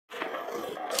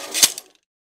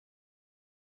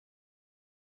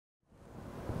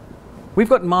We've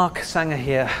got Mark Sanger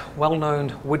here,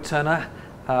 well-known woodturner,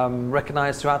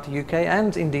 recognised throughout the UK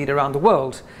and indeed around the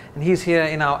world. And he's here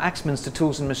in our Axminster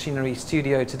Tools and Machinery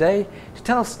studio today to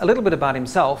tell us a little bit about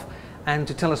himself and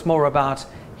to tell us more about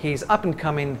his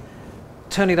up-and-coming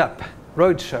Turn It Up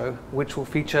roadshow, which will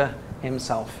feature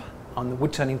himself on the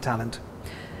woodturning talent.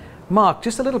 Mark,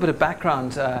 just a little bit of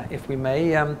background, if we may.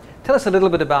 Tell us a little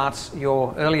bit about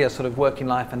your earlier sort of working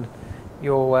life and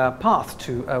your path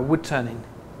to woodturning.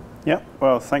 Yeah,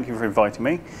 well, thank you for inviting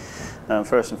me,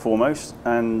 first and foremost.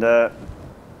 And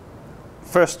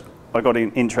first, I got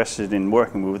interested in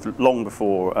working with long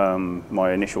before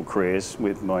my initial careers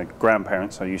with my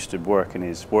grandparents. I used to work in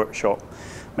his workshop,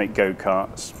 make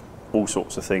go-karts, all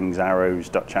sorts of things, arrows,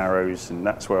 Dutch arrows, and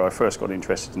that's where I first got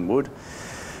interested in wood.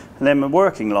 And then my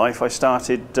working life, I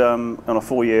started on a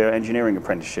 4-year engineering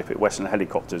apprenticeship at Western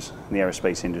Helicopters in the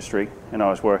aerospace industry, and I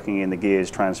was working in the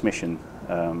gears transmission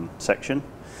section.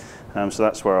 So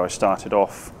that's where I started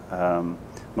off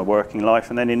my working life.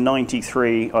 And then in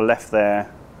 '93, I left there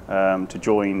to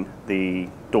join the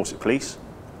Dorset Police,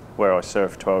 where I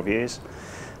served for 12 years.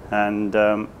 And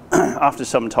after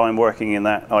some time working in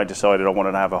that, I decided I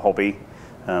wanted to have a hobby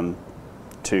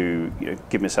to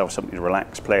give myself something to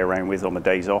relax, play around with on the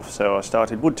days off. So I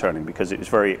started wood turning because it was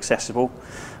very accessible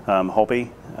hobby.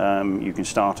 You can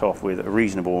start off with a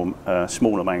reasonable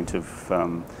small amount of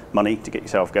money to get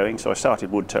yourself going. So I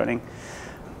started wood turning.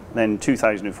 Then in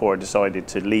 2004 I decided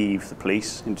to leave the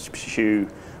police and to pursue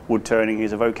wood turning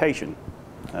as a vocation.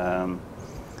 And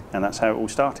that's how it all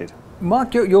started.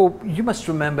 Mark, you must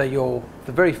remember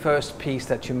the very first piece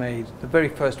that you made, the very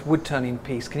first wood turning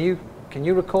piece. Can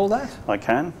you recall that? I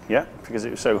can, yeah, because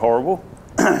it was so horrible.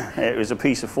 It was a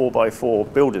piece of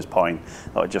 4x4 builder's pine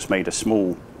that I just made a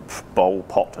small bowl,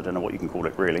 pot, I don't know what you can call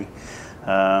it really.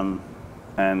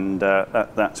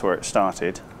 That's where it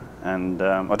started. And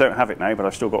I don't have it now, but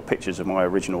I've still got pictures of my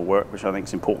original work, which I think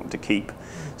is important to keep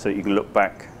so that you can look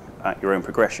back at your own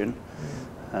progression.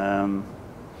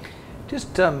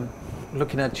 Just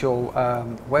looking at your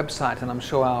website, and I'm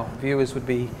sure our viewers would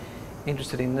be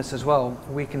interested in this as well,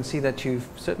 we can see that you've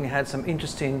certainly had some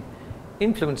interesting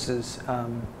influences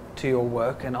to your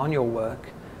work and on your work.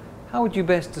 How would you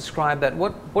best describe that?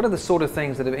 What are the sort of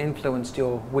things that have influenced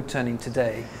your wood turning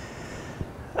today?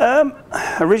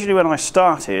 Originally when I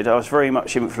started, I was very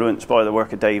much influenced by the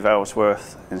work of Dave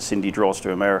Ellsworth and Cindy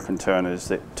Drozder, American turners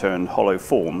that turned hollow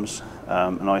forms,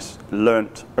 and I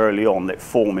learnt early on that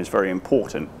form is very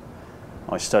important.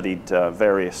 I studied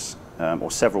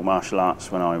several martial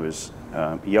arts when I was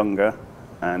younger,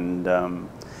 and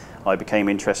I became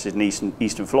interested in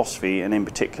Eastern philosophy, and in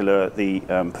particular the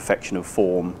perfection of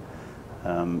form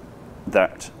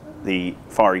that the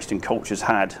Far Eastern cultures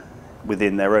had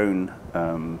within their own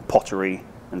pottery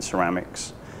and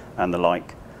ceramics and the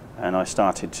like. And I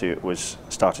started to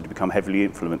become heavily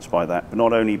influenced by that, but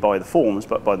not only by the forms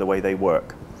but by the way they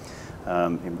work.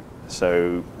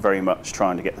 So very much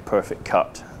trying to get the perfect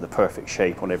cut, the perfect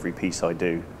shape on every piece I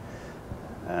do.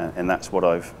 And that's what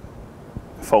I've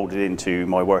folded into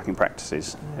my working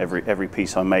practices. Every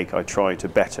piece I make, I try to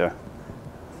better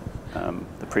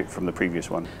from the previous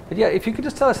one. But yeah, if you could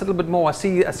just tell us a little bit more. I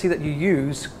see that you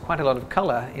use quite a lot of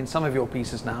colour in some of your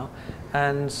pieces now,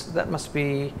 and that must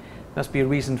be a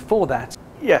reason for that.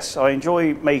 Yes, I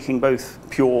enjoy making both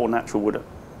pure natural wood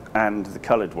and the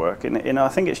coloured work, and I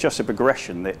think it's just a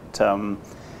progression that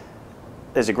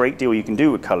there's a great deal you can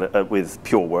do with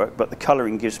pure work, but the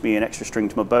colouring gives me an extra string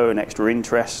to my bow, an extra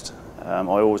interest. I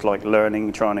always like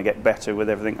learning, trying to get better with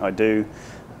everything I do.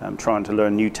 Trying to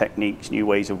learn new techniques, new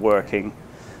ways of working,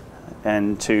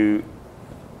 and to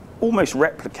almost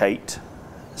replicate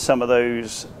some of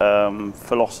those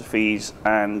philosophies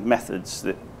and methods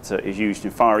that is used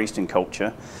in Far Eastern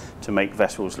culture to make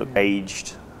vessels look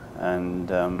aged and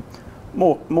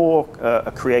more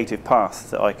a creative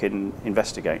path that I can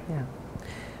investigate.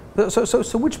 Yeah.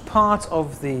 So which part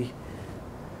of the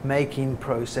making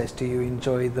process do you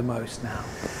enjoy the most now?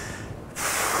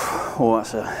 Well,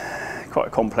 that's quite a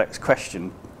complex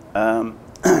question.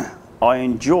 I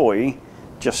enjoy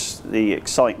just the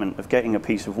excitement of getting a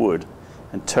piece of wood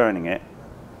and turning it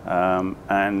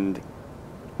and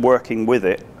working with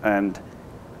it, and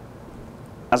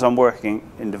as I'm working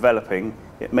and developing,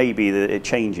 it may be that it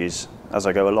changes as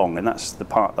I go along, and that's the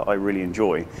part that I really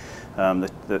enjoy.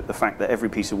 The fact that every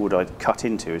piece of wood I cut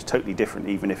into is totally different,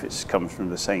 even if it comes from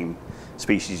the same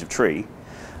species of tree.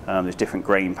 There's different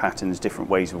grain patterns, different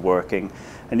ways of working.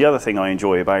 And the other thing I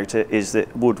enjoy about it is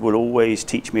that wood will always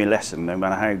teach me a lesson. No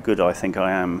matter how good I think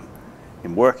I am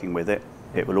in working with it,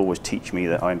 it will always teach me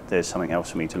that there's something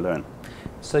else for me to learn.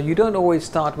 So you don't always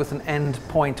start with an end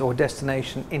point or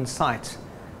destination in sight.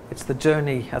 It's the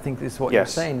journey, I think is what you're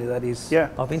saying, that is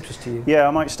of interest to you. Yeah,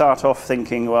 I might start off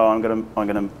thinking, well, I'm going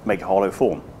to make a hollow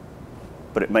form.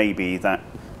 But it may be that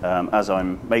as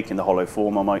I'm making the hollow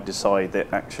form, I might decide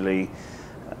that actually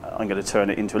I'm going to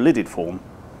turn it into a lidded form,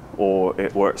 or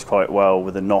it works quite well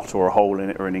with a knot or a hole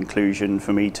in it or an inclusion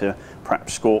for me to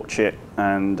perhaps scorch it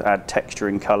and add texture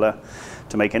and colour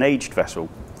to make an aged vessel.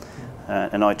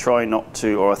 And I try not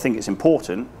to, or I think it's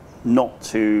important, not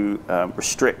to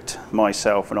restrict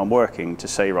myself when I'm working to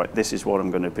say, right, this is what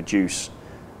I'm going to produce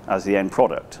as the end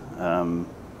product.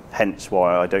 Hence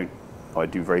why I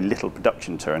do very little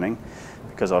production turning,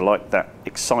 because I like that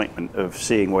excitement of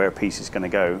seeing where a piece is going to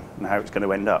go and how it's going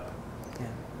to end up. Yeah.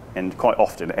 And quite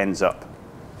often it ends up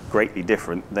greatly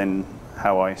different than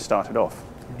how I started off,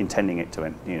 intending it to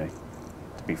end,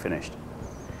 to be finished.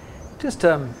 Just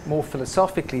more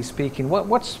philosophically speaking,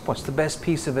 what's the best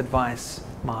piece of advice,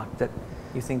 Mark, that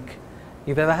you think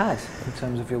you've ever had in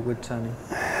terms of your wood turning?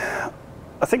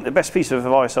 I think the best piece of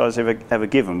advice I was ever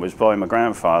given was by my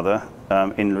grandfather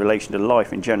in relation to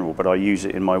life in general, but I use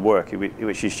it in my work,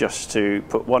 which is just to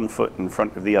put one foot in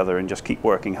front of the other and just keep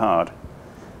working hard.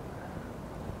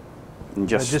 And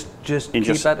just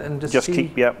keep at it and just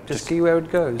see where it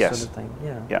goes, sort of thing.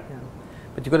 Yeah.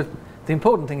 But you've got to, the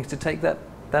important thing is to take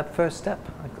that first step,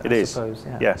 I suppose.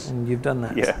 Yeah. Yes. And you've done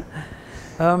that.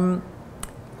 Yeah.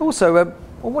 Also,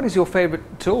 what is your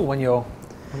favourite tool when you're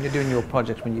doing your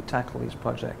projects, when you tackle these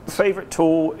projects? The favourite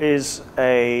tool is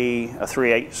a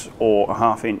 3/8 or a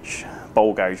 1/2 inch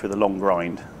bowl gouge with a long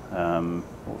grind,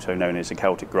 also known as a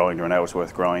Celtic grind or an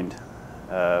Ellsworth grind,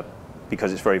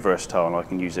 because it's very versatile and I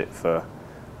can use it for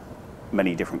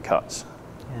many different cuts.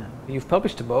 Yeah. You've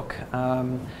published a book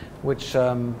which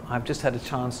I've just had a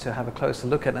chance to have a closer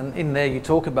look at, and in there you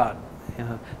talk about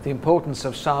the importance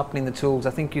of sharpening the tools.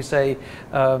 I think you say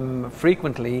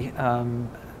frequently,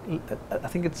 I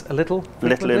think it's a little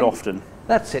and often.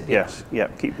 That's it. Yes. Yeah.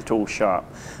 Keep the tools sharp,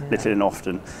 little and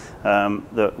often.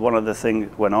 One of the things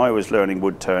when I was learning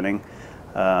wood turning,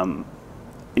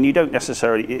 and you don't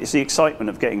necessarily, it's the excitement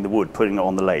of getting the wood, putting it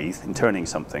on the lathe and turning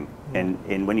something.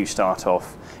 And when you start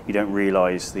off, you don't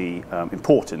realise the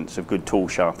importance of good tool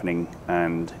sharpening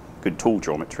and good tool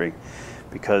geometry,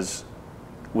 because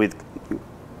with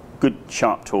good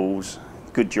sharp tools,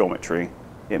 good geometry,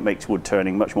 it makes wood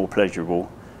turning much more pleasurable,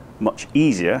 much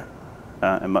easier,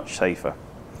 and much safer.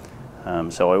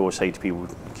 So I always say to people,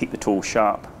 keep the tools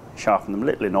sharp, sharpen them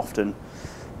little and often,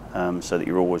 so that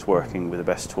you're always working with the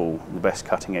best tool, the best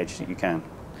cutting edge that you can.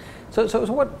 So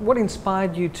what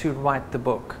inspired you to write the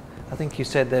book? I think you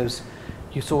said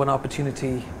you saw an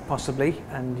opportunity possibly,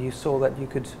 and you saw that you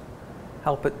could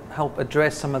help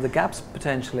address some of the gaps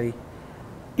potentially.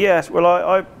 Yes,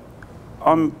 well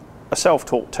I'm a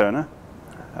self-taught turner,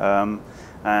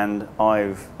 and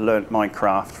I've learnt my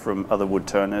craft from other wood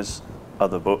turners,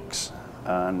 other books,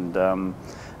 and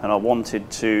I wanted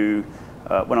to,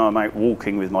 when I'm out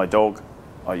walking with my dog,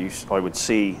 I would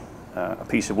see a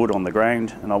piece of wood on the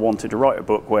ground, and I wanted to write a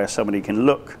book where somebody can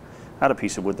look at a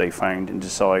piece of wood they found and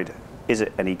decide, is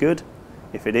it any good?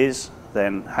 If it is,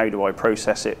 then how do I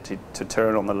process it to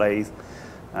turn on the lathe?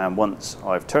 And once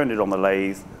I've turned it on the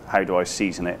lathe, how do I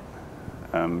season it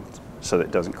so that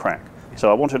it doesn't crack? So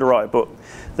I wanted to write a book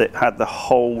that had the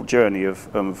whole journey of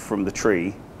from the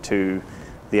tree to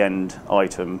the end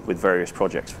item with various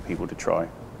projects for people to try.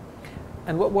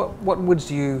 And what woods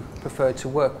do you prefer to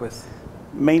work with?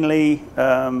 Mainly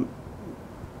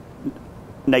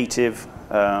native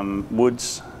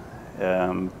woods,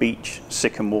 beech,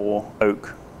 sycamore,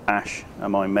 oak, ash are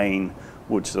my main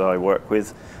woods that I work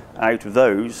with. Out of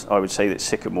those, I would say that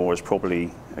sycamore is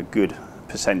probably a good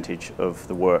percentage of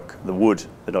the wood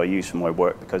that I use for my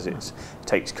work, because it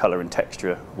takes colour and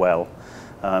texture well.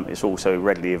 It's also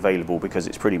readily available because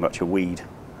it's pretty much a weed,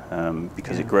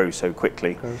 because it grows so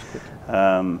quickly.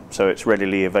 So it's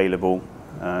readily available,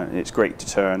 it's great to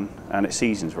turn, and it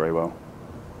seasons very well.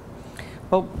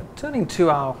 Well, turning to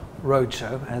our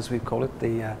roadshow, as we call it,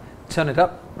 the Turn It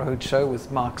Up roadshow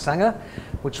with Mark Sanger,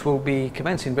 which will be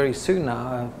commencing very soon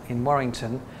now in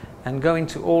Warrington, and going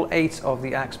to all 8 of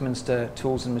the Axminster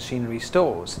tools and machinery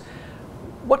stores.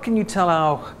 What can you tell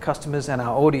our customers and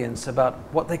our audience about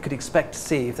what they could expect to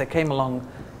see if they came along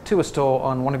to a store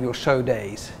on one of your show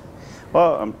days?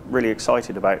 Well, I'm really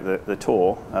excited about the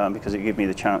tour because it gives me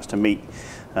the chance to meet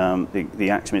the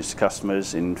Axminster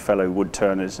customers and fellow wood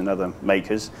turners and other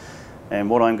makers, And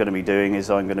what I'm going to be doing is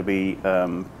I'm going to be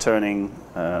turning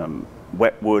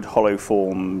wet wood, hollow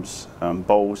forms,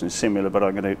 bowls and similar, but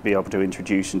I'm going to be able to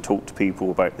introduce and talk to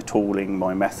people about the tooling,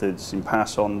 my methods, and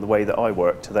pass on the way that I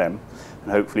work to them,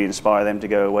 and hopefully inspire them to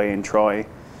go away and try,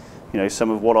 you know, some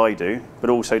of what I do, but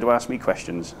also to ask me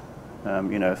questions.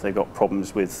 You know, if they've got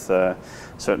problems with a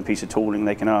certain piece of tooling,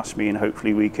 they can ask me, and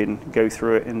hopefully we can go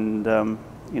through it, and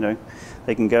you know,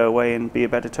 they can go away and be a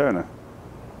better turner.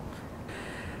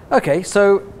 Okay,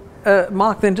 so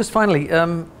Mark, then just finally,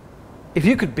 if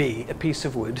you could be a piece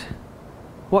of wood,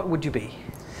 what would you be?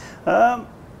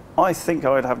 I think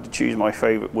I'd have to choose my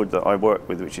favourite wood that I work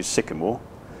with, which is sycamore.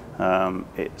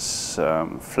 It's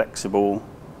flexible,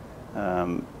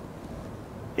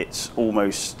 it's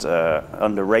almost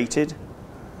underrated,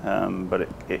 but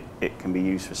it can be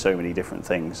used for so many different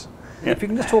things. Yeah. If you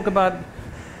can just talk about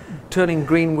turning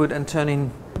green wood and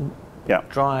turning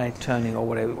dry turning or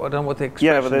whatever. I don't know what the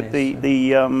expression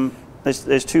is.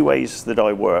 There's two ways that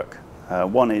I work.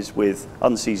 One is with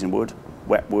unseasoned wood,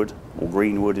 wet wood, or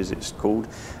green wood as it's called,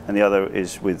 and the other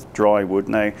is with dry wood.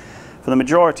 Now, for the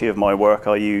majority of my work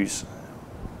I use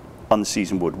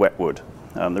unseasoned wood, wet wood.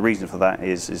 The reason for that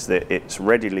is that it's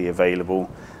readily available,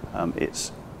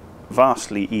 it's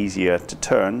vastly easier to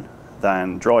turn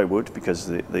than dry wood because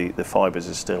the fibres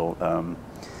are still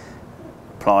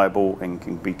pliable and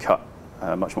can be cut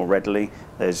much more readily.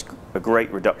 There's a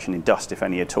great reduction in dust, if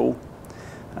any at all.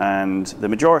 And the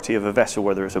majority of a vessel,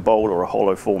 whether it's a bowl or a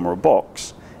hollow form or a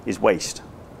box, is waste.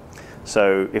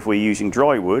 So if we're using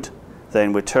dry wood,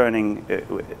 then we're turning,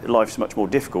 life's much more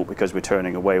difficult because we're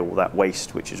turning away all that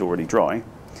waste which is already dry.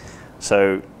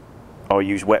 So I'll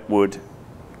use wet wood,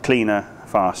 cleaner,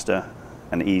 faster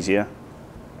and easier,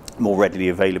 more readily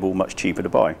available, much cheaper to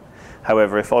buy.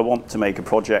 However, if I want to make a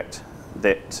project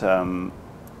that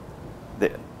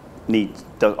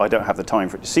I don't have the time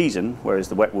for it to season, whereas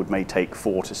the wet wood may take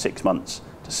 4 to 6 months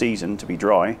to season, to be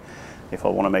dry. If I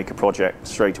want to make a project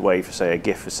straight away for, say, a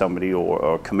gift for somebody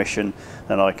or a commission,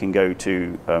 then I can go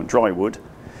to dry wood,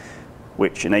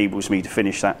 which enables me to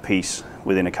finish that piece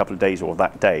within a couple of days or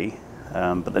that day.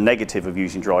 But the negative of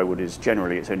using dry wood is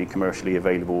generally it's only commercially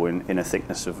available in a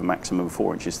thickness of a maximum of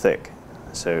 4 inches thick.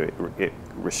 So it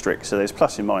restricts. So there's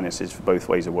plus and minuses for both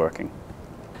ways of working.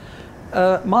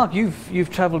 Mark, you've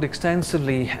travelled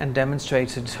extensively and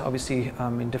demonstrated, obviously,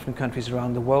 in different countries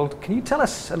around the world. Can you tell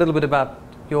us a little bit about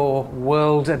your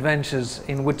world adventures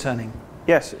in wood turning?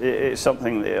 Yes, it's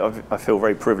something that I feel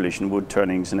very privileged, and wood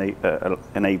turning's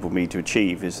enabled me to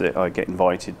achieve, is that I get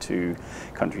invited to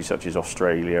countries such as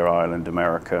Australia, Ireland,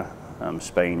 America,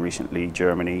 Spain recently,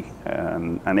 Germany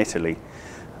and Italy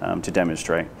to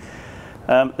demonstrate.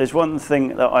 There's one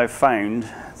thing that I've found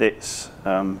that's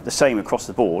the same across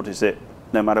the board, is that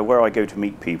no matter where I go to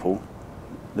meet people,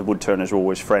 the wood turners are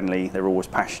always friendly, they're always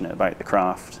passionate about the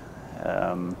craft.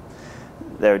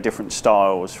 There are different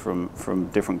styles from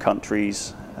different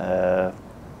countries, and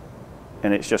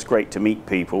it's just great to meet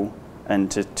people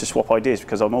and to swap ideas,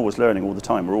 because I'm always learning all the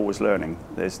time. We're always learning.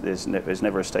 There's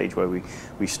never a stage where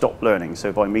we stop learning.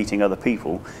 So by meeting other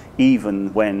people,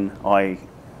 even when I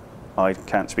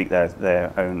can't speak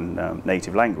their own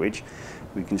native language,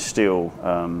 we can still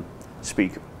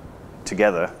speak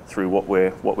together through what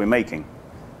we're making,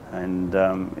 and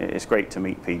it's great to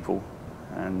meet people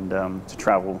and to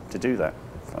travel to do that.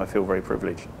 I feel very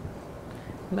privileged.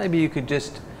 Maybe you could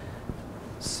just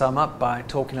sum up by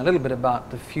talking a little bit about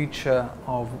the future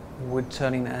of wood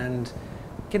turning and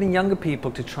getting younger people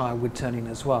to try wood turning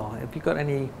as well. Have you got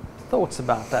any thoughts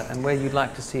about that and where you'd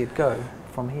like to see it go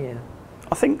from here?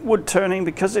 I think wood turning,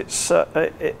 because it's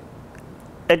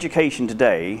education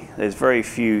today, there's very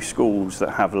few schools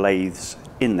that have lathes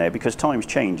in there, because times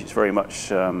change. It's very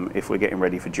much, if we're getting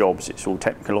ready for jobs, it's all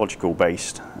technological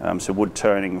based. So wood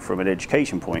turning from an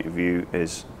education point of view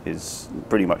is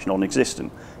pretty much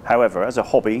non-existent. However, as a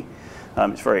hobby,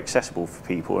 it's very accessible for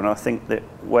people, and I think that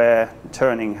where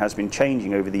turning has been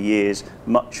changing over the years,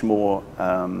 much more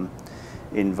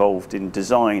involved in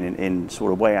design and in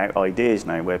sort of way out ideas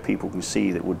now, where people can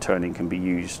see that wood turning can be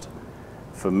used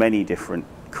for many different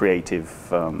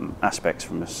creative aspects,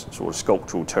 from a sort of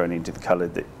sculptural turning to the colour,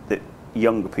 that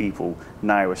younger people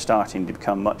now are starting to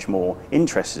become much more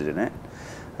interested in it,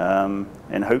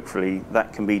 and hopefully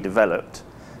that can be developed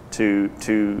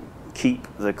to keep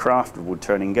the craft of wood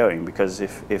turning going, because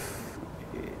if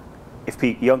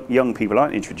young people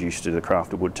aren't introduced to the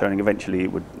craft of wood turning, eventually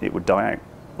it would die out,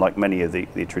 like many of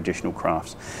the traditional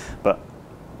crafts. But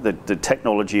the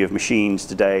technology of machines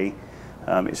today,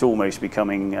 it's almost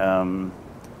becoming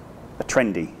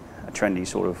trendy, a trendy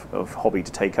sort of hobby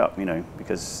to take up, you know,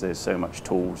 because there's so much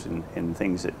tools and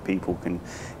things that people can,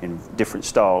 in different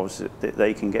styles, that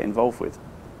they can get involved with.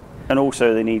 And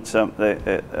also they need something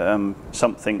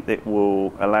that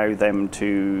will allow them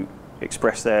to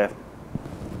express their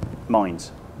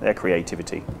minds, their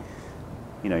creativity,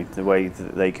 you know, the way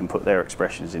that they can put their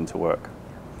expressions into work.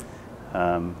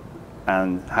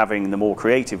 And having the more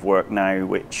creative work now,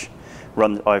 which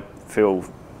I feel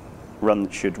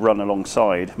should run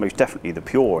alongside most definitely the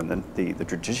pure and the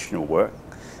traditional work,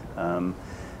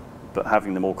 but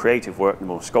having the more creative work, the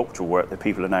more sculptural work that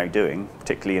people are now doing,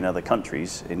 particularly in other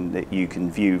countries, in that you can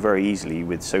view very easily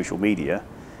with social media,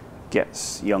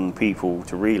 gets young people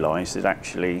to realise that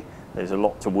actually there's a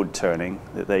lot to wood turning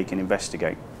that they can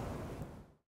investigate.